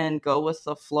in and go with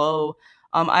the flow.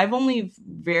 I've only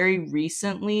very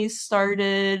recently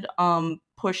started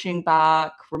pushing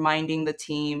back, reminding the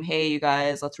team, hey, you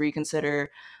guys, let's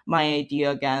reconsider my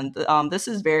idea again. This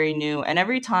is very new. And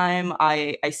every time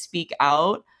I speak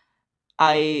out,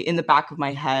 in the back of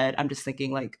my head, I'm just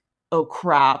thinking like, oh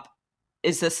crap,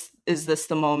 is this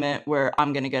the moment where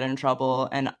I'm gonna get in trouble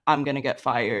and I'm gonna get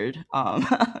fired?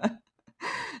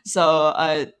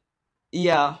 So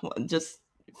yeah, just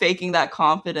faking that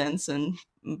confidence and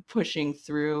pushing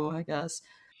through, I guess.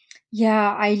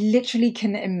 Yeah, I literally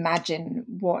can imagine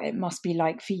what it must be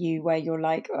like for you, where you're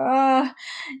like,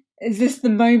 is this the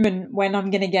moment when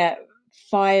I'm going to get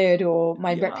fired or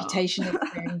my Yeah. reputation is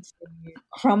going to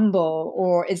crumble,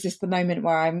 or is this the moment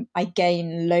where I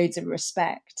gain loads of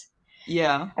respect?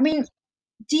 Yeah. I mean,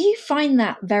 do you find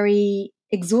that very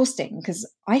exhausting? Because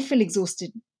I feel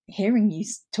exhausted hearing you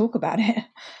talk about it.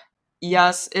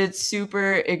 Yes, it's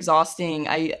super exhausting.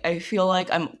 I feel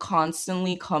like I'm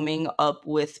constantly coming up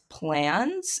with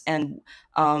plans, and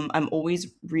I'm always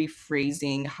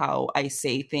rephrasing how I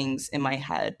say things in my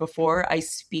head. Before I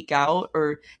speak out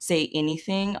or say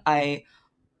anything, I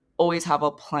always have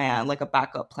a plan, like a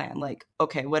backup plan. Like,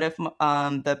 okay, what if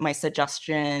my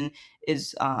suggestion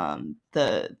is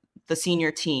the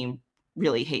senior team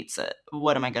really hates it?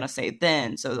 What am I gonna say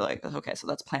then? So like, okay, so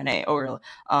that's plan A. Or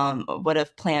what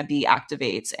if plan B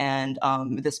activates and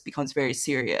this becomes very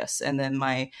serious, and then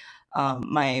my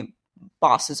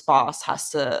boss's boss has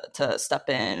to step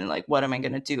in, and like, what am I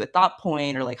going to do at that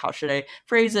point? Or like, how should I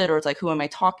phrase it? Or it's like, who am I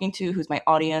talking to? Who's my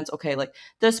audience? Okay, like,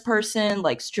 this person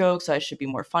likes jokes, so I should be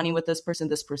more funny with this person.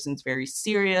 This person's very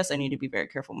serious, I need to be very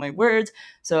careful with my words.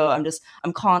 So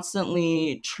I'm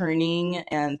constantly churning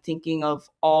and thinking of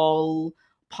all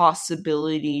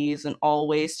possibilities and all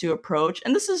ways to approach,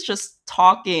 and this is just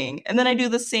talking. And then I do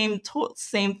the same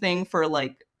thing for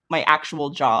like my actual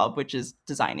job, which is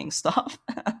designing stuff.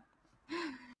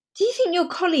 Do you think your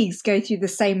colleagues go through the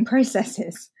same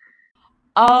processes?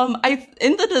 I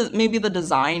in maybe the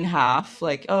design half,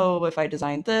 like, oh, if I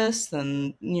design this,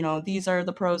 then these are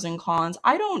the pros and cons.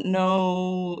 I don't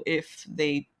know if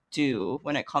they do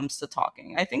when it comes to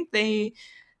talking. I think they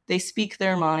speak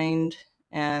their mind,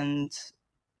 and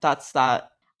that's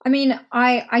that. I mean,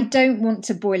 I don't want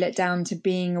to boil it down to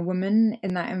being a woman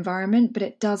in that environment, but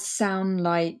it does sound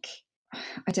like,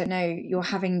 I don't know, you're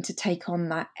having to take on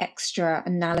that extra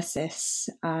analysis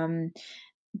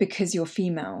because you're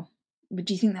female.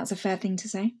 Do you think that's a fair thing to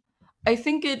say? I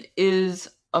think it is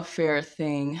a fair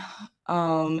thing.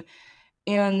 Um,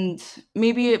 And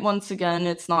maybe once again,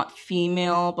 it's not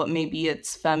female, but maybe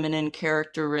it's feminine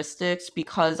characteristics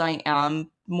because I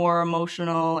am more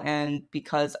emotional, and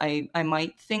because I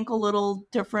might think a little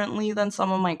differently than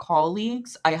some of my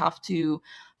colleagues. I have to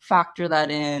factor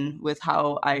that in with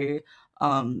how I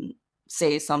um,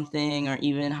 say something, or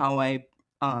even how I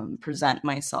present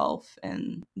myself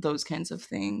and those kinds of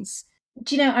things.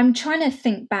 Do you know, I'm trying to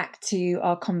think back to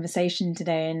our conversation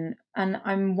today, and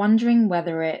I'm wondering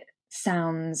whether it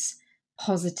sounds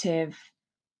positive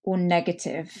or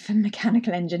negative for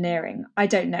mechanical engineering. I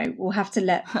don't know. We'll have to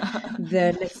let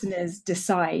the listeners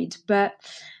decide. But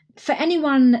for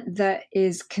anyone that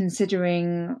is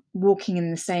considering walking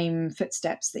in the same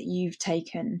footsteps that you've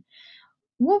taken,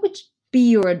 what would be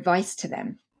your advice to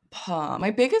them?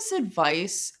 My biggest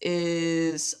advice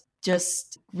is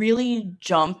just really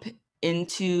jump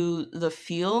into the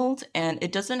field, and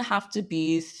it doesn't have to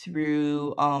be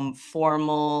through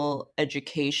formal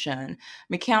education.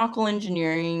 Mechanical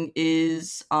engineering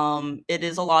is it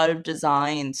is a lot of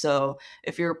design. So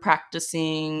if you're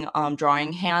practicing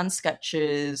drawing hand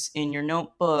sketches in your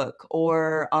notebook,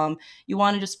 or you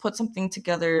want to just put something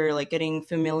together, like getting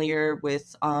familiar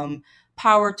with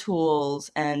power tools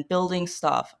and building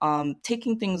stuff,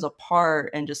 taking things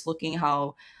apart and just looking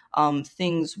how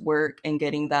things work, and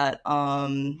getting that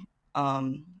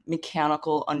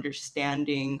mechanical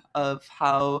understanding of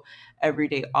how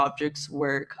everyday objects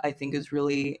work, I think is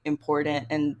really important.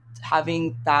 And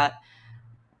having that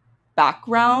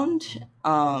background,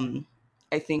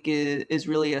 I think is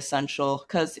really essential,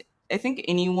 because I think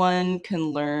anyone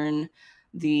can learn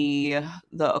the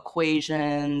the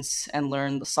equations and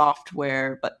learn the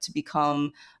software, but to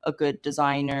become a good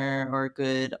designer or a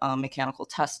good mechanical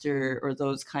tester or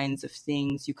those kinds of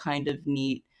things, you kind of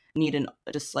need an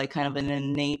just like kind of an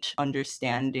innate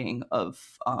understanding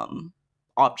of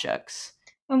objects.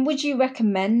 And would you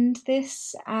recommend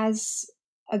this as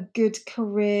a good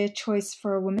career choice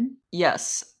for a woman?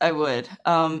 Yes, I would.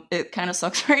 It kind of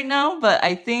sucks right now, but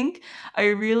I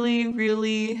really,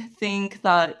 really think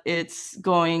that it's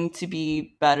going to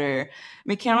be better.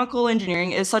 Mechanical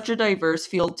engineering is such a diverse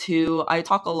field too. I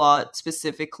talk a lot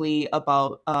specifically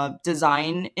about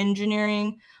design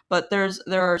engineering, but there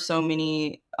are so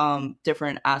many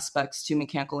different aspects to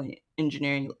mechanical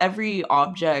engineering. Every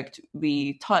object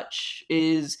we touch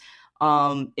is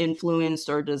influenced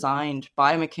or designed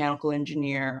by a mechanical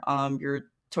engineer. Your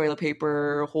toilet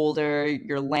paper holder,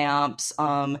 your lamps,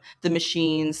 the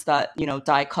machines that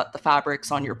die cut the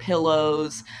fabrics on your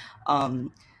pillows,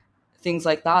 um, things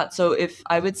like that. So if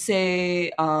I would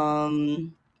say,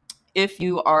 if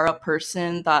you are a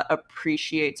person that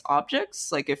appreciates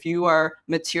objects, like if you are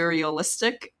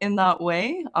materialistic in that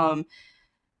way,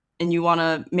 and you want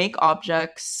to make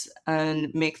objects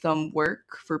and make them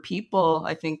work for people,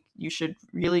 I think you should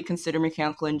really consider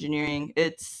mechanical engineering.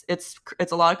 It's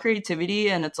a lot of creativity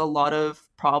and it's a lot of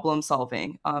problem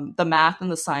solving. The math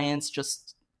and the science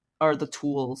just are the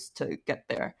tools to get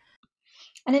there.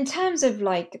 And in terms of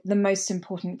like the most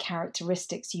important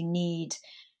characteristics you need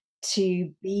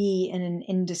to be in an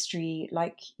industry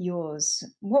like yours,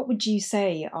 what would you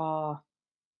say are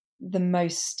the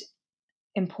most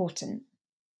important?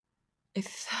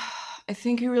 I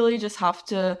think you really just have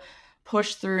to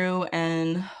push through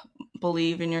and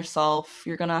believe in yourself.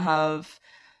 You're gonna have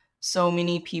so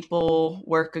many people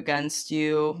work against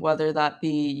you, whether that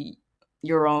be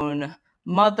your own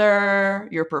mother,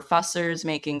 your professors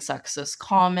making sexist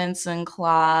comments in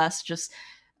class. Just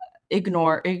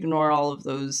ignore all of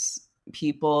those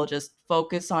people. Just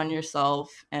focus on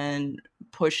yourself and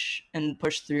push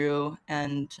through.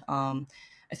 And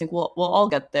I think we'll all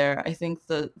get there. I think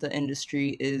the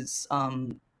industry is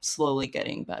slowly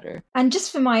getting better. And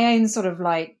just for my own sort of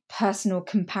like personal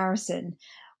comparison,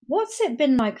 what's it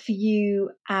been like for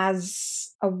you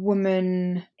as a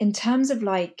woman in terms of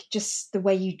like just the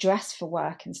way you dress for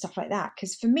work and stuff like that?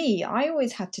 Because for me, I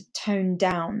always had to tone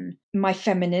down my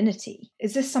femininity.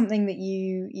 Is this something that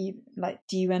you like,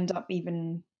 do you end up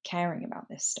even caring about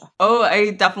this stuff? Oh,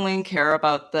 I definitely care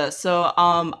about this. So,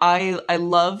 I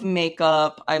love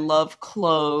makeup. I love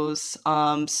clothes.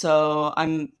 So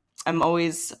I'm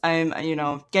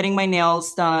getting my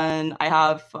nails done.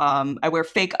 I wear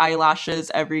fake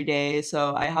eyelashes every day.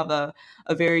 So I have a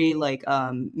very like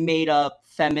made up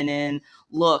feminine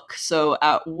look. So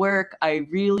at work, I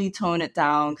really tone it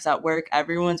down because at work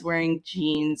everyone's wearing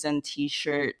jeans and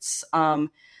t-shirts.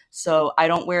 So I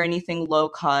don't wear anything low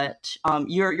cut.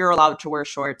 You're allowed to wear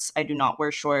shorts. I do not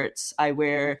wear shorts. I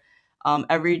wear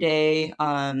every day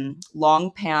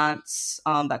long pants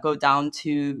that go down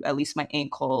to at least my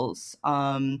ankles.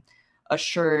 A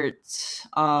shirt,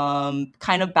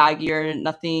 kind of baggier,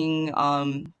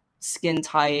 nothing skin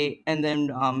tight, and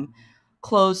then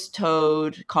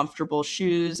closed-toed, comfortable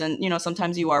shoes. And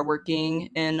sometimes you are working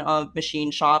in a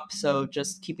machine shop, so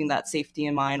just keeping that safety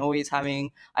in mind.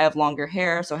 I have longer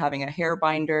hair, so having a hair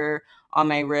binder on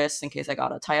my wrist in case I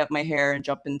gotta tie up my hair and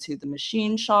jump into the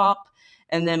machine shop.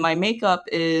 And then my makeup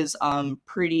is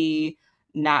pretty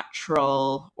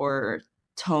natural or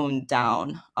toned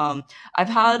down. I've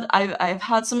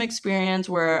had some experience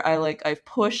where I've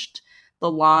pushed the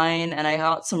line and I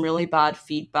got some really bad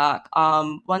feedback.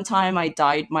 One time I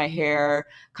dyed my hair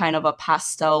kind of a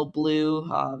pastel blue.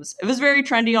 It was very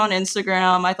trendy on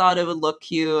Instagram. I thought it would look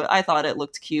cute. I thought it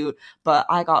looked cute, but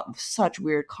I got such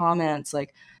weird comments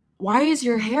like, why is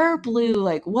your hair blue?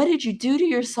 Like, what did you do to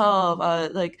yourself?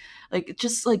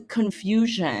 Just like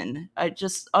confusion. I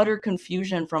just utter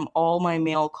confusion from all my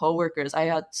male coworkers. I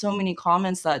had so many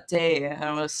comments that day, and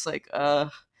I was like, I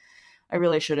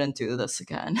really shouldn't do this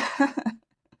again.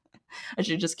 I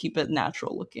should just keep it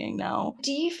natural looking now.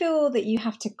 Do you feel that you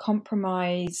have to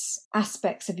compromise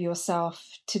aspects of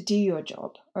yourself to do your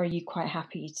job, or are you quite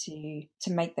happy to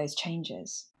make those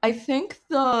changes? I think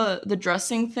the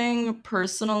dressing thing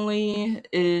personally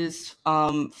is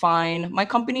fine. My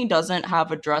company doesn't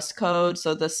have a dress code,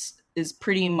 so this is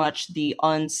pretty much the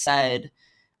unspoken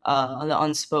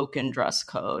dress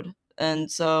code.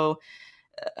 And so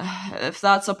if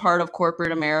that's a part of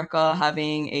corporate America,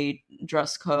 having a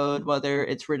dress code, whether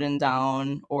it's written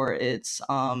down or it's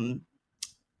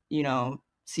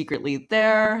secretly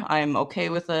there, I'm okay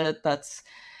with it. That's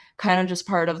kind of just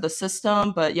part of the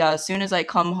system. But yeah, as soon as I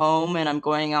come home and I'm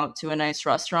going out to a nice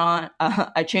restaurant,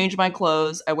 I change my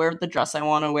clothes, I wear the dress I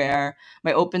want to wear,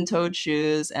 my open-toed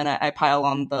shoes, and I pile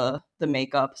on the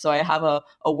makeup. So I have a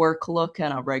work look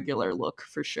and a regular look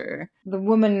for sure. The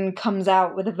woman comes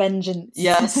out with a vengeance.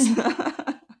 Yes.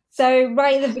 So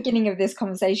right at the beginning of this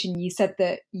conversation, you said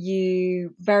that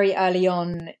you, very early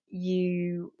on,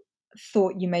 you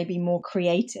thought you may be more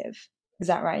creative. Is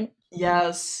that right?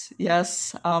 Yes.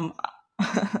 Have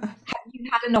you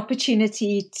had an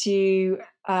opportunity to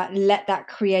let that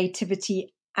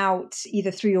creativity out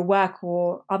either through your work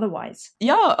or otherwise?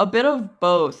 Yeah, a bit of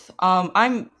both.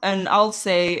 I'll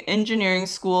say engineering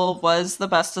school was the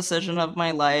best decision of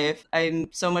my life. I'm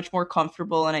so much more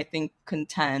comfortable and I think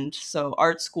content. So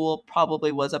art school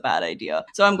probably was a bad idea.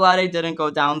 So I'm glad I didn't go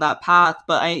down that path.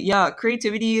 But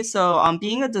creativity. So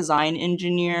being a design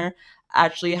engineer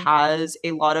actually has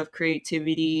a lot of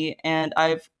creativity, and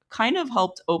I've kind of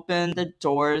helped open the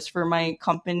doors for my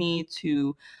company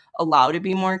to allowed to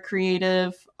be more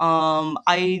creative.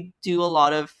 I do a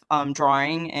lot of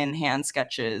drawing and hand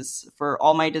sketches for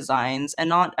all my designs, and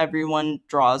not everyone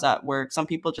draws at work. Some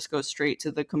people just go straight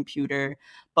to the computer.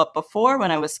 But before,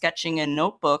 when I was sketching in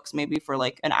notebooks, maybe for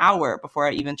like an hour before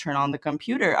I even turn on the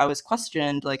computer, I was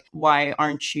questioned, like, why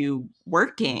aren't you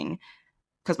working?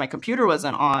 Because my computer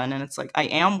wasn't on. And it's like, I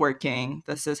am working.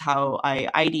 This is how I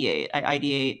ideate. I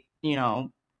ideate,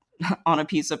 on a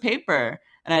piece of paper.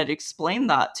 And I'd explained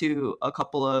that to a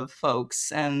couple of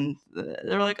folks, and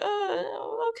they're like,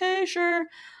 okay, sure,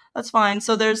 that's fine.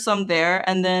 So there's some there.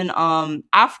 And then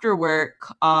after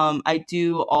work, I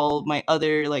do all my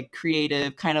other like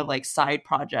creative kind of like side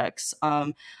projects.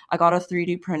 I got a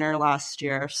 3D printer last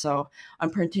year, so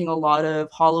I'm printing a lot of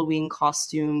Halloween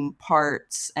costume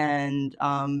parts and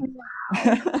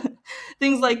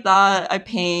things like that. I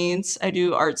paint, I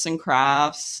do arts and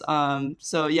crafts.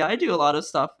 So yeah, I do a lot of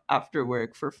stuff after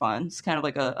work for fun. It's kind of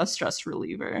like a stress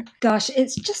reliever. Gosh,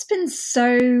 it's just been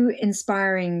so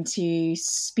inspiring to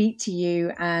speak to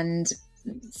you and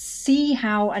see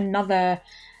how another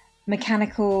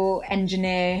mechanical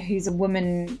engineer who's a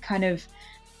woman kind of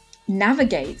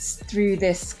navigates through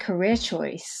this career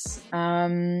choice.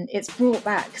 It's brought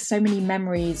back so many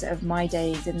memories of my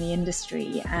days in the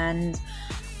industry, and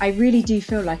I really do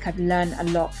feel like I've learned a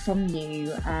lot from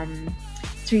you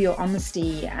through your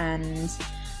honesty and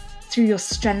through your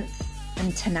strength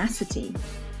and tenacity.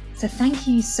 So thank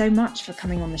you so much for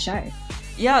coming on the show.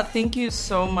 Yeah, thank you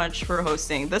so much for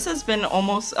hosting. This has been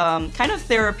almost kind of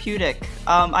therapeutic.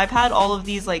 I've had all of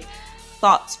these like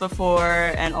thoughts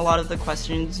before, and a lot of the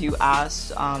questions you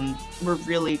asked were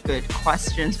really good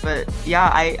questions. But yeah,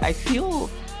 I feel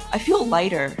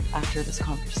lighter after this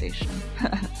conversation.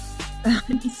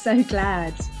 I'm so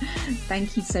glad.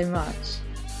 Thank you so much.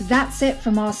 That's it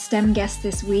from our STEM guest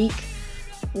this week.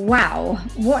 Wow,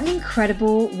 what an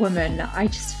incredible woman. I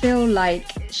just feel like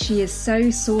she is so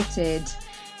sorted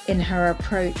in her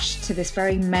approach to this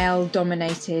very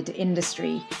male-dominated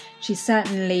industry. She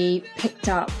certainly picked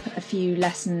up a few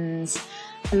lessons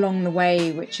along the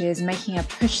way, which is making her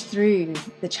push through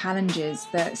the challenges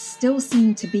that still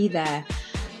seem to be there.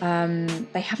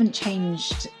 They haven't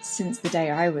changed since the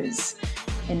day I was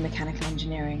in mechanical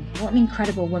engineering. What an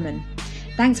incredible woman.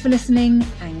 Thanks for listening,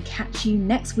 and catch you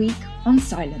next week on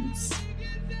Silence.